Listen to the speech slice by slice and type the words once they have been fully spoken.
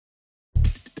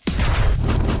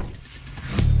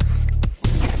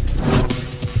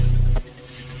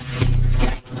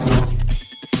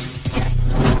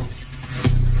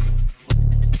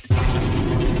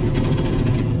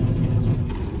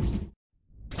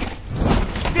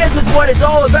what it's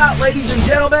all about, ladies and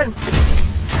gentlemen.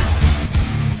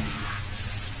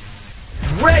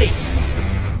 Ready!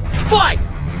 Fight!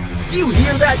 Do you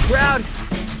hear that, crowd?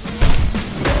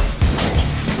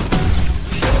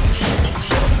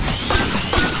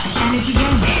 Energy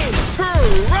gain.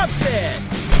 Interrupted!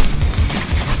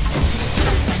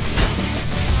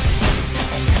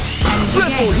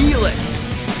 Triple helix!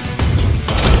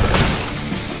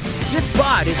 This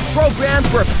bot is programmed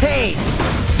for pain!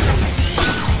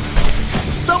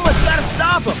 Someone's gotta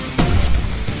stop him!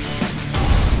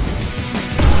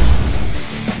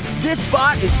 This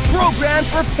bot is programmed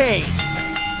for pain!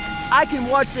 I can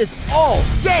watch this all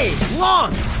day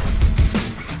long!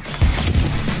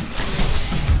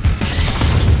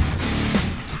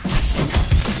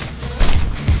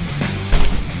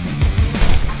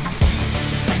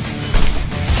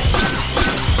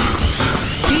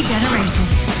 Regeneration.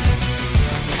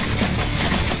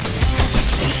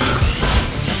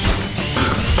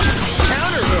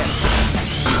 Counter hit!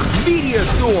 Meteor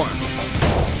storm!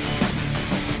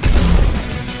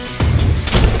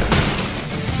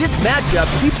 This matchup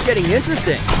keeps getting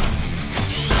interesting.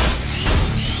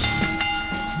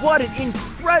 What an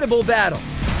incredible battle!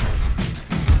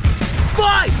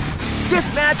 Fight! This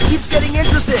match keeps getting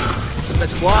interesting. The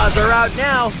claws are out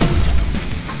now.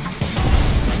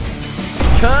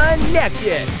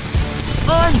 Connected!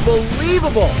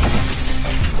 Unbelievable!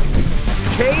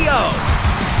 KO!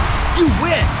 You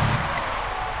win!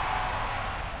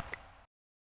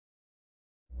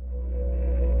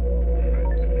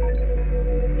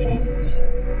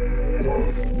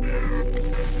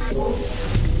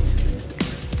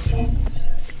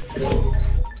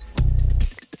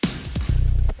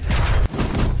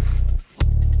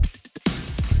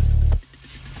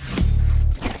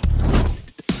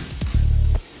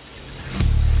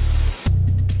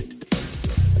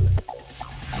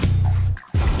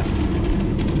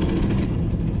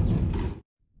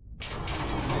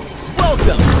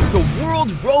 Welcome to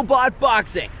World Robot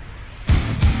Boxing.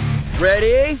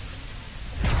 Ready?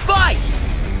 Fight!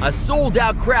 A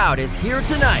sold-out crowd is here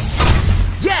tonight.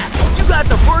 Yeah, you got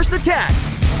the first attack.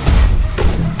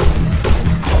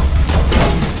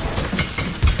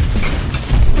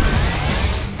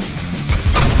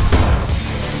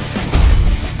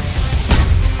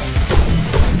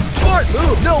 Smart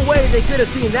move. No way they could have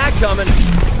seen that coming.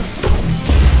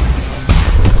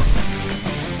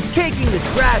 Taking the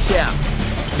trash out.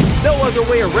 No other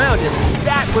way around it.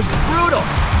 That was brutal.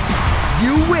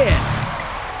 You win.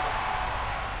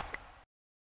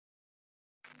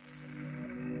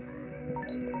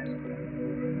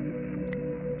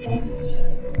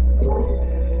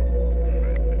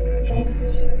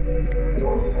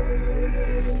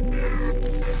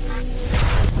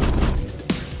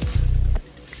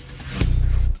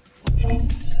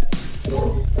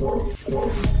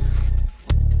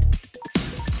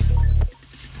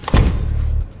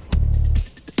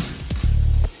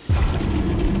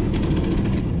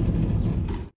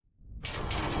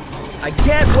 I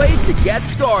can't wait to get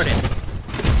started.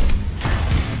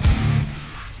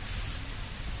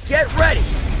 Get ready.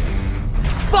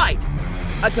 Fight!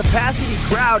 A capacity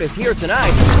crowd is here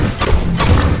tonight.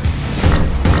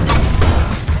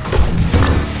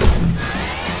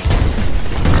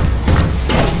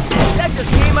 That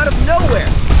just came out of nowhere.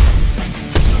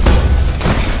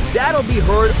 That'll be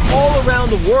heard all around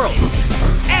the world.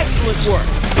 Excellent work.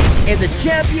 And the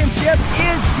championship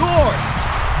is yours.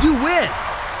 You win.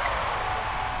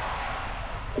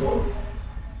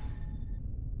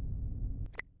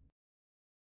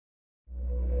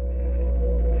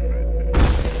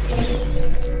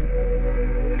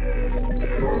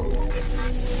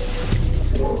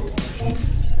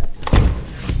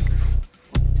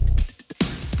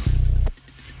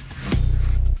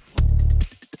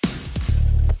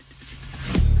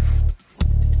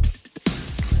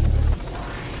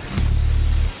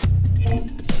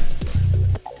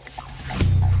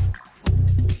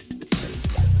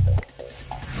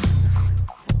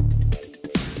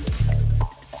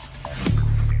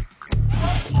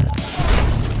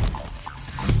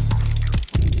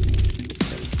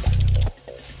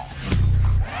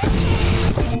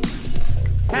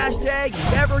 Hashtag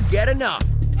never get enough.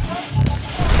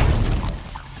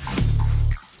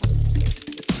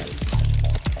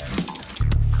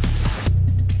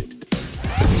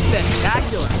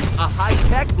 Spectacular, a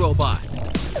high-tech robot.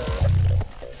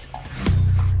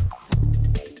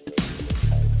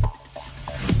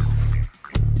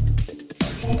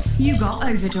 You got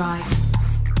overdrive.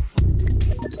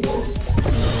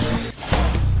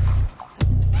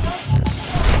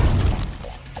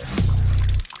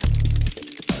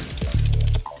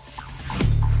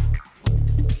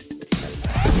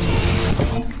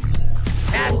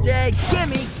 Hashtag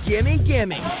gimme, gimme,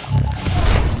 gimme.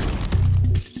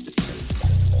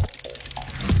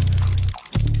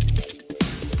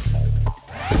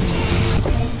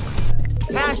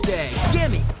 Hashtag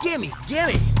gimme, gimme,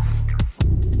 gimme.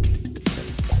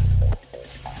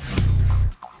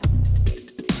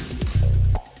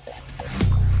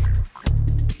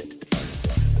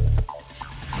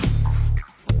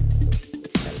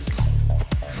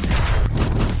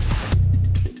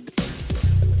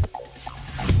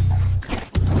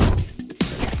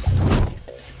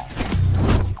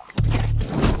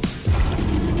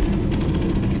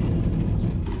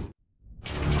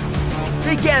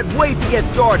 They can't wait to get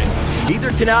started.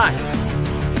 Neither can I.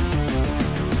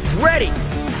 Ready?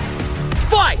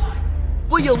 Fight!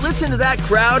 Will you listen to that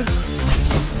crowd?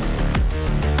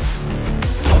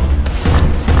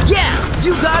 Yeah!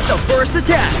 You got the first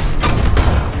attack!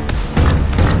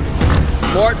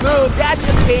 Smart move, that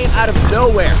just came out of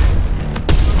nowhere.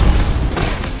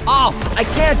 Oh, I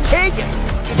can't take it!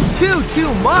 It's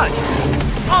too much!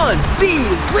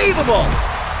 Unbelievable!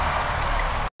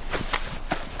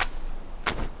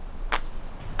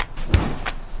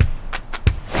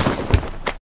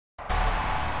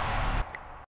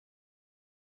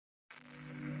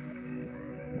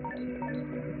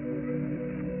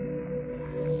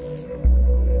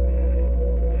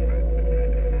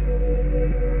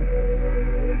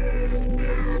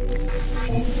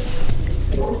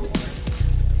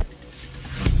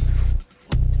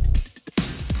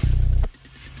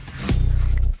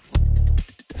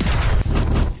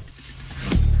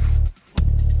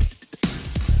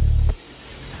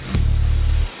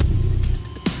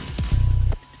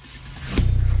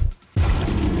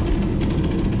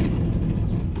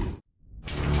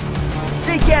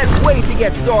 They can't wait to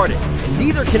get started, and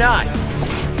neither can I.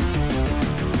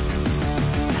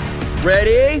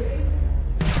 Ready?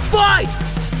 Fight!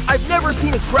 I've never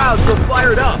seen a crowd so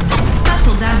fired up.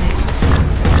 Special damage.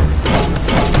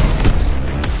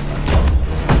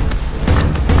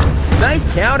 Nice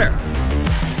counter.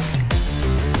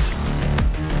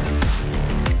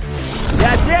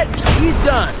 That's it, he's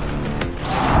done.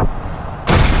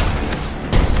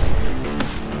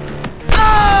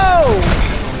 Oh!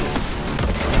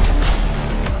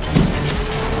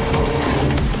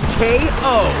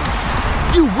 KO.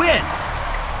 You win.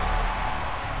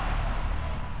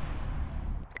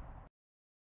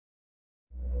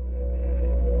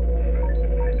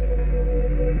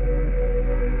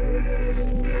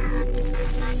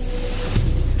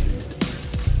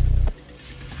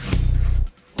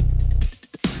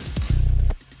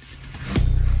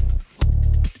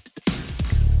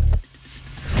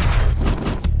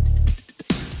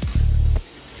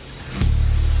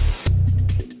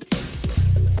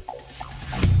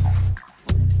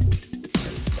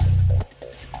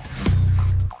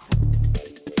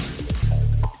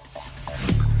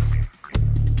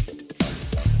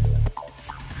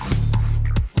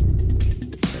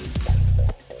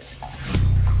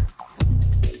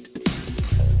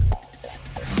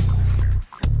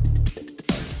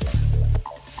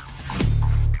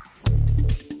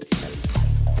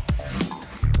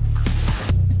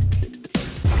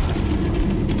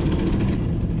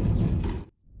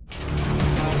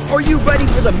 Are you ready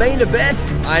for the main event?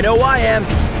 I know I am.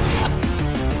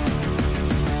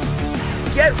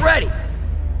 Get ready.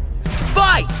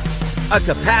 Fight! A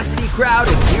capacity crowd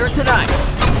is here tonight.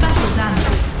 Special damage.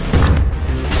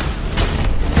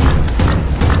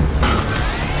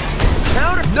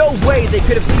 Counter? No way they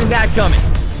could have seen that coming.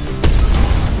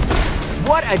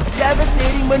 What a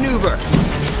devastating maneuver.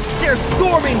 They're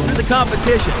storming through the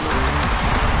competition.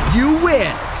 You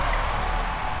win.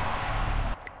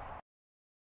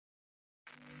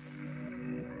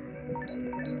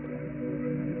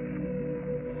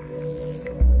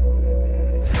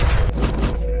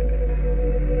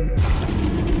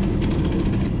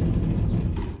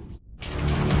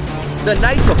 The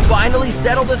night to finally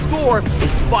settle the score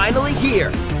is finally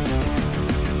here.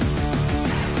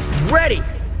 Ready?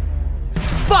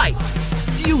 Fight!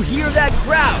 Do you hear that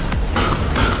crowd?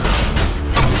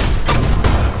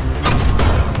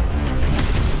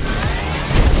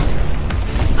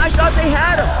 I thought they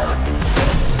had him.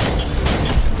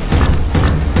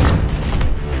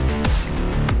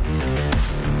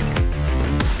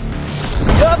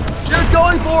 Yup, they're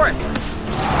going for it.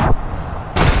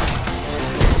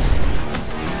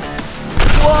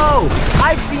 Whoa!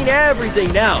 I've seen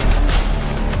everything now.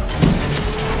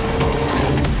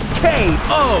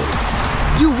 KO!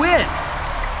 You win!